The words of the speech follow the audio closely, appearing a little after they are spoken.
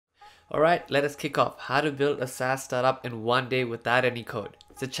Alright, let us kick off. How to build a SaaS startup in one day without any code.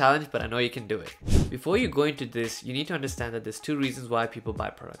 It's a challenge, but I know you can do it. Before you go into this, you need to understand that there's two reasons why people buy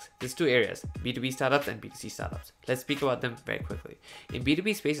products. There's two areas, B2B startups and B2C startups. Let's speak about them very quickly. In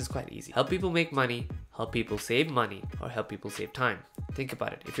B2B space, it's quite easy. Help people make money, help people save money, or help people save time. Think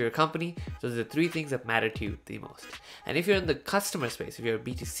about it. If you're a company, those are the three things that matter to you the most. And if you're in the customer space, if you're a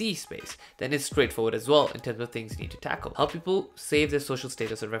B2C space, then it's straightforward as well in terms of things you need to tackle. Help people save their social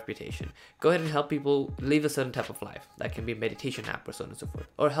status or reputation. Go ahead and help people live a certain type of life. That can be a meditation app or so on and so forth.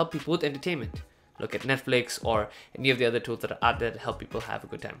 Or help people with entertainment. Look at Netflix or any of the other tools that are out there to help people have a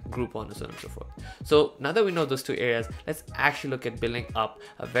good time. Groupon and so on and so forth. So now that we know those two areas, let's actually look at building up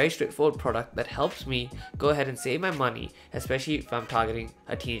a very straightforward product that helps me go ahead and save my money, especially if I'm targeting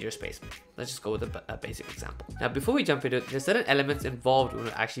a teenager space. Let's just go with a basic example. Now, before we jump into it, there's certain elements involved when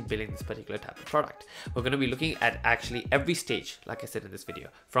we're actually building this particular type of product. We're going to be looking at actually every stage, like I said in this video,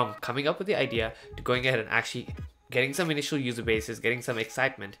 from coming up with the idea to going ahead and actually getting some initial user bases, getting some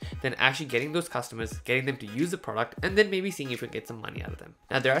excitement, then actually getting those customers, getting them to use the product, and then maybe seeing if we can get some money out of them.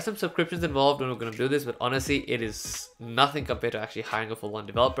 Now, there are some subscriptions involved when we're going to do this, but honestly, it is nothing compared to actually hiring a full-on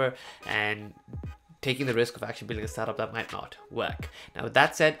developer and taking the risk of actually building a startup that might not work. Now, with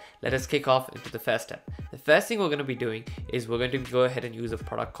that said, let us kick off into the first step. The first thing we're going to be doing is we're going to go ahead and use a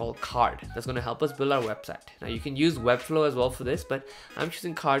product called Card. That's going to help us build our website. Now, you can use Webflow as well for this, but I'm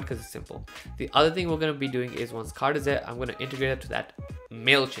choosing Card because it's simple. The other thing we're going to be doing is once Card is there, I'm going to integrate it to that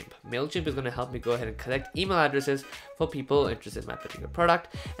mailchimp. Mailchimp is going to help me go ahead and collect email addresses for people interested in my particular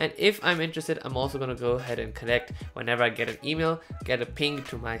product. And if I'm interested, I'm also going to go ahead and connect whenever I get an email, get a ping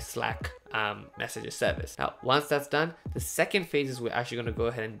to my Slack messages service. Now, once that's done, the second phase is we're actually going to go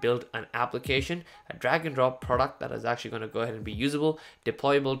ahead and build an application, a drag and drop product that is actually going to go ahead and be usable,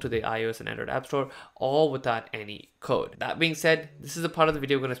 deployable to the iOS and Android App Store, all without any code. That being said, this is the part of the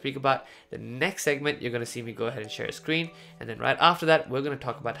video we're going to speak about. The next segment, you're going to see me go ahead and share a screen. And then right after that, we're going to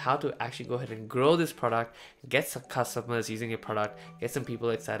talk about how to actually go ahead and grow this product, get some customers using your product, get some people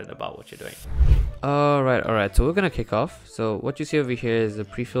excited about what you're doing. All right. So we're going to kick off. So what you see over here is a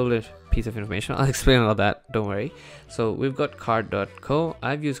pre-filled piece of information. I'll explain all that, don't worry. So we've got card.co.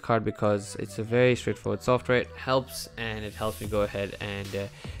 I've used Card because it's a very straightforward software. It helps me go ahead and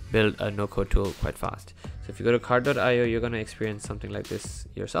build a no-code tool quite fast. So if you go to card.io, you're going to experience something like this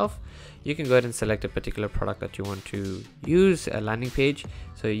yourself. You can go ahead and select a particular product that you want to use, a landing page.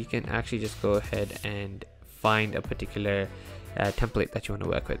 So you can actually just go ahead and find a particular template that you want to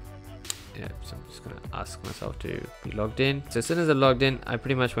work with. Yeah, so I'm just gonna ask myself to be logged in. So as soon as I logged in, I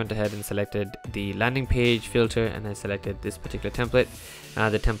pretty much went ahead and selected the landing page filter, and I selected this particular template.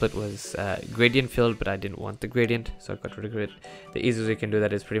 The template was gradient filled, but I didn't want the gradient, so I got rid of it. The easiest way you can do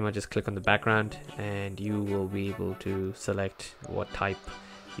that is pretty much just click on the background, and you will be able to select what type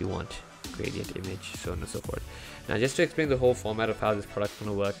you want, gradient, image, so on and so forth. Now, just to explain the whole format of how this product is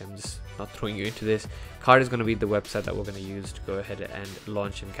going to work, I'm just not throwing you into this. Card is going to be the website that we're going to use to go ahead and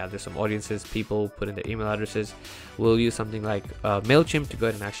launch and gather some audiences. People put in their email addresses. We'll use something like mailchimp to go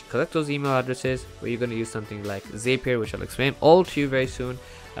ahead and actually collect those email addresses. Or you're going to use something like Zapier, which I'll explain all to you very soon.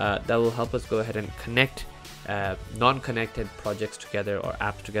 That will help us go ahead and connect non-connected projects together or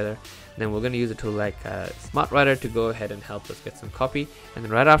apps together. Then we're going to use a tool like SmartWriter to go ahead and help us get some copy. And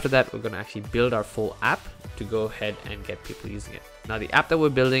then right after that, we're going to actually build our full app to go ahead and get people using it. Now, the app that we're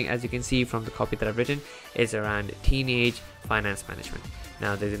building, as you can see from the copy that I've written, is around teenage finance management.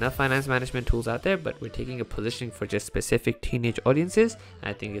 Now, there's enough finance management tools out there, but we're taking a positioning for just specific teenage audiences.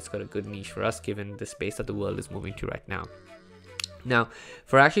 I think it's got a good niche for us given the space that the world is moving to right now. Now,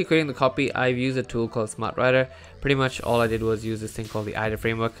 for actually creating the copy, I've used a tool called SmartWriter. Pretty much all I did was use this thing called the IDA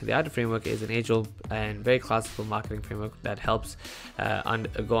framework. The IDA framework is an age-old and very classical marketing framework that helps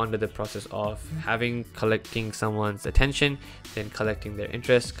go under the process of collecting someone's attention, then collecting their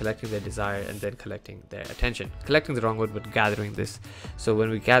interest, collecting their desire, and then collecting their attention. Collecting is the wrong word, but gathering this. So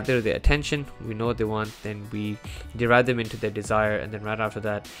when we gather their attention, we know what they want, then we derive them into their desire, and then right after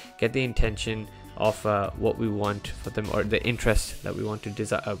that, get the intention of what we want for them, or the interest that we want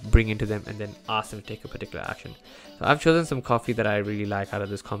to bring into them, and then ask them to take a particular action. So I've chosen some coffee that I really like out of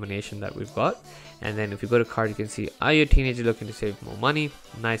this combination that we've got. And then if you go to Card, you can see, are you a teenager looking to save more money?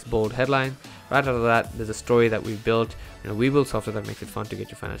 Nice bold headline. Right after that, there's a story that we built. We build software that makes it fun to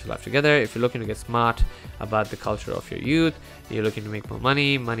get your financial life together. If you're looking to get smart about the culture of your youth, you're looking to make more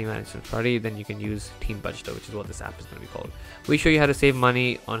money management priority, then you can use Teen Budgeter, which is what this app is going to be called. We show you how to save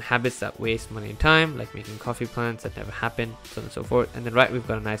money on habits that waste money and time, like making coffee plans that never happen, so on and so forth. And then we've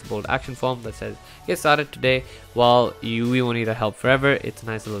got a nice bold action form that says, get started today while we won't need our help forever. It's a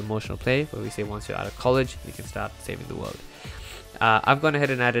nice little emotional play where we say once you're out of college, you can start saving the world. I've gone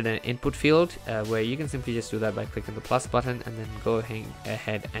ahead and added an input field where you can simply just do that by clicking the plus button and then go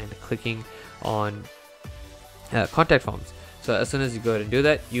ahead and clicking on contact forms. So as soon as you go ahead and do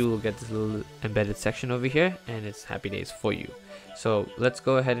that, you will get this little embedded section over here, and it's happy days for you. So let's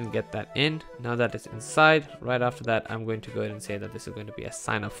go ahead and get that in. Now that it's inside, right after that, I'm going to go ahead and say that this is going to be a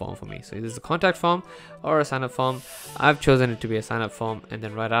sign up form for me. So this is a contact form or a sign up form. I've chosen it to be a sign up form, and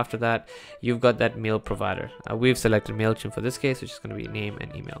then right after that, you've got that mail provider. We've selected MailChimp for this case, which is going to be name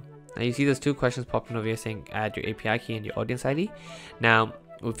and email. Now you see there's two questions popping over here saying add your API key and your audience ID. Now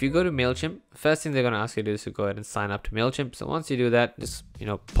if you go to MailChimp, first thing they're going to ask you to do is to go ahead and sign up to MailChimp. So once you do that, just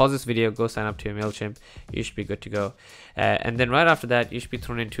pause this video, go sign up to your MailChimp. You should be good to go. And then right after that, you should be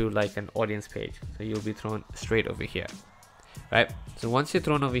thrown into like an audience page. So you'll be thrown straight over here. Right, so once you're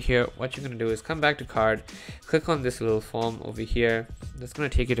thrown over here, what you're going to do is come back to card, click on this little form over here. That's going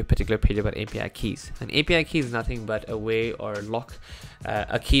to take you to a particular page about API keys. An API key is nothing but a way or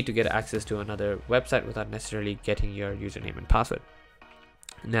a key to get access to another website without necessarily getting your username and password.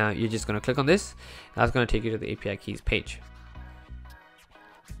 Now you're just going to click on this. That's going to take you to the API keys page.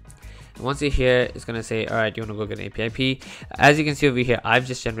 And once you're here, it's going to say, all right, you want to go get an API key. As you can see over here, I've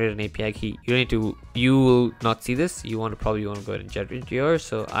just generated an API key. You will not see this. You probably want to go ahead and generate yours.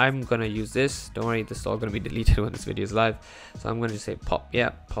 So I'm going to use this. Don't worry, this is all going to be deleted when this video is live. So I'm going to say pop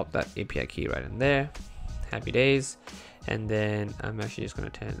that API key right in there. Happy days. And then I'm actually just going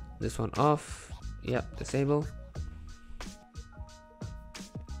to turn this one off. Disable.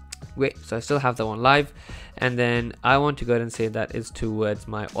 Wait, so I still have that one live, and then I want to go ahead and say that is towards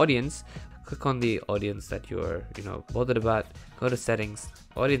my audience. Click on the audience that you're bothered about, go to settings,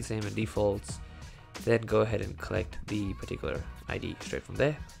 audience name and defaults, then go ahead and collect the particular ID straight from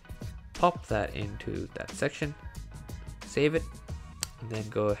there, pop that into that section, save it, and then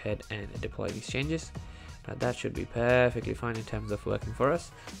go ahead and deploy these changes. Now that should be perfectly fine in terms of working for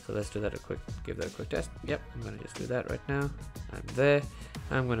us. So let's do that give that a quick test. Yep, I'm gonna just do that right now. I'm there.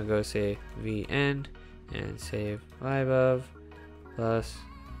 I'm gonna go say vend and save vibeof plus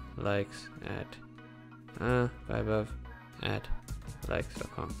likes at vibeof at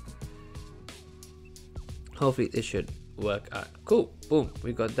likes.com. Hopefully it should work out. Cool, boom,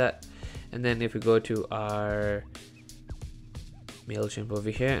 we got that. And then if we go to our MailChimp over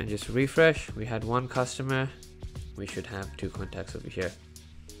here and just refresh, we had one customer, we should have 2 contacts over here.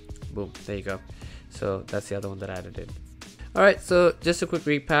 Boom, there you go. So that's the other one that I added in. Alright, so just a quick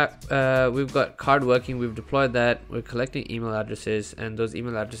recap. We've got card working, we've deployed that, we're collecting email addresses, and those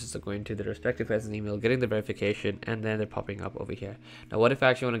email addresses are going to the respective person's email, getting the verification, and then they're popping up over here. Now what if I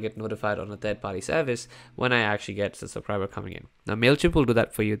actually want to get notified on a third-party service when I actually get the subscriber coming in? Now MailChimp will do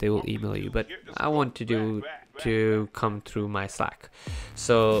that for you, they will email you, but I want to come through my Slack.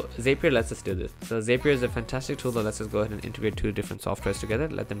 So Zapier lets us do this. So Zapier is a fantastic tool that lets us go ahead and integrate 2 different softwares together,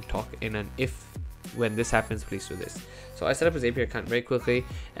 let them talk in an when this happens, please do this. So I set up a Zapier account very quickly,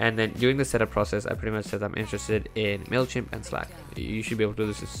 and then during the setup process, I pretty much said I'm interested in MailChimp and Slack. You should be able to do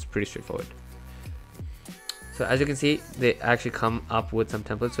this. It's pretty straightforward. So as you can see, they actually come up with some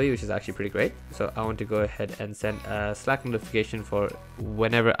templates for you, which is actually pretty great. So I want to go ahead and send a Slack notification for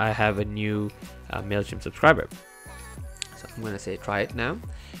whenever I have a new MailChimp subscriber. So I'm going to say try it now,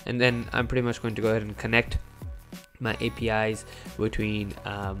 and then I'm pretty much going to go ahead and connect my APIs between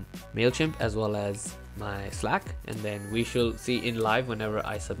MailChimp as well as my Slack, and then we shall see in live whenever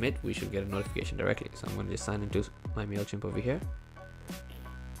I submit, we should get a notification directly. So I'm going to just sign into my MailChimp over here,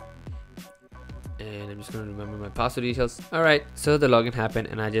 and I'm just going to remember my password details. Alright, so the login happened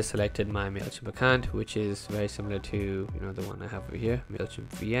and I just selected my MailChimp account, which is very similar to the one I have over here, MailChimp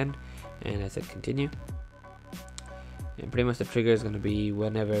VN, and I said continue. And pretty much the trigger is going to be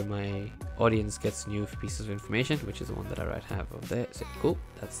whenever my audience gets new pieces of information, which is the one that I have over there. So cool,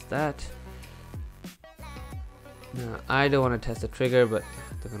 that's that. Now I don't want to test the trigger, but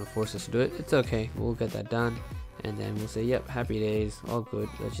they're going to force us to do it. It's okay, we'll get that done, and then we'll say yep, happy days, all good,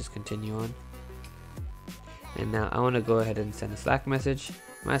 let's just continue on. And now I want to go ahead and send a Slack message.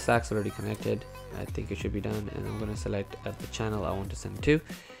 My Slack's already connected, I think it should be done, and I'm going to select the channel I want to send to.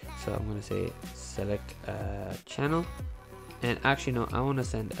 So I'm going to say select a channel, and actually no, I want to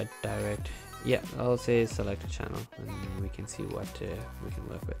send a direct, I'll say select a channel, and we can see what we can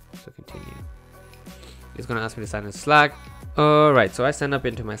work with. So continue. It's going to ask me to sign in Slack. Alright, so I signed up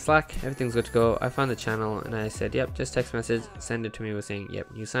into my Slack, everything's good to go. I found the channel and I said yep, just text message, send it to me with saying yep,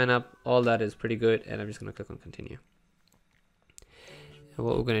 you sign up. All that is pretty good, and I'm just going to click on continue. And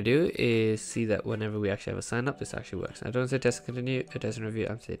what we're going to do is see that whenever we actually have a sign up, this actually works. I don't say test and continue, test and review,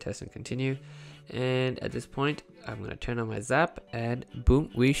 I'm saying test and continue. And at this point, I'm going to turn on my Zap and boom,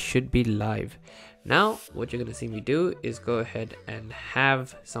 we should be live. Now, what you're going to see me do is go ahead and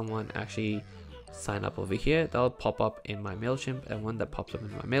have someone actually sign up over here. That'll pop up in my MailChimp, and when that pops up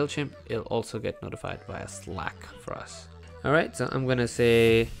in my MailChimp, it'll also get notified via Slack for us. All right, so I'm going to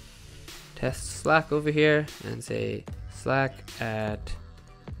say test Slack over here and say Slack at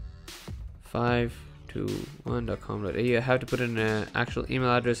 521.com. You have to put in an actual email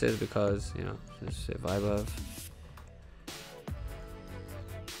addresses because, you know, just say Vibe.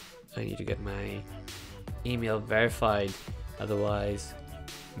 I need to get my email verified, otherwise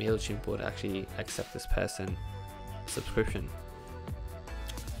MailChimp would actually accept this person subscription.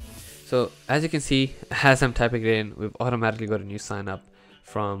 So as you can see, as I'm typing it in, we've automatically got a new sign up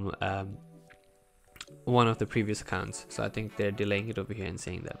from one of the previous accounts. So I think they're delaying it over here and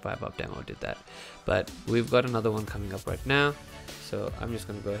saying that Vibe demo did that, but we've got another one coming up right now. So I'm just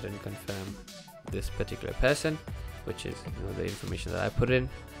going to go ahead and confirm this particular person, which is, you know, the information that I put in.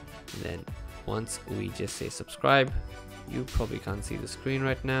 And then once we just say subscribe, you probably can't see the screen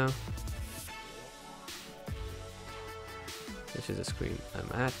right now. This is the screen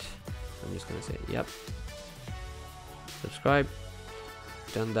I'm at. I'm just going to say yep, subscribe.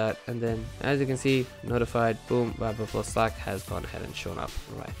 Done that, and then as you can see, notified, boom, Vibe plus Slack has gone ahead and shown up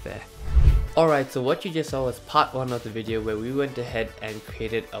right there. Alright, so what you just saw was part one of the video where we went ahead and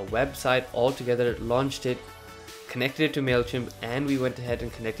created a website altogether, launched it, connected it to MailChimp, and we went ahead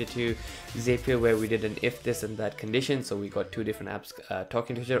and connected to Zapier where we did an if this and that condition. So we got two different apps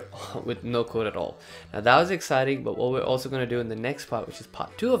talking to each other with no code at all. Now that was exciting, but what we're also going to do in the next part, which is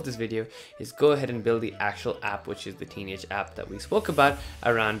part two of this video, is go ahead and build the actual app, which is the teenage app that we spoke about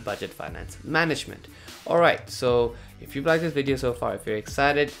around budget finance management. Alright, so if you've liked this video so far, if you're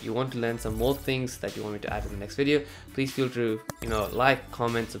excited, you want to learn some more things that you want me to add in the next video, please feel free to, you know, like,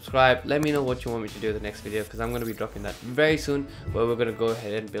 comment, subscribe. Let me know what you want me to do in the next video, because I'm going to be dropping that very soon, where we're going to go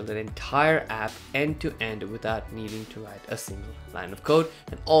ahead and build an entire app end to end without needing to write a single line of code,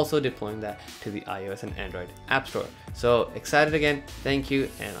 and also deploying that to the iOS and Android App Store. So excited again, thank you,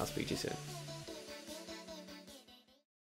 and I'll speak to you soon.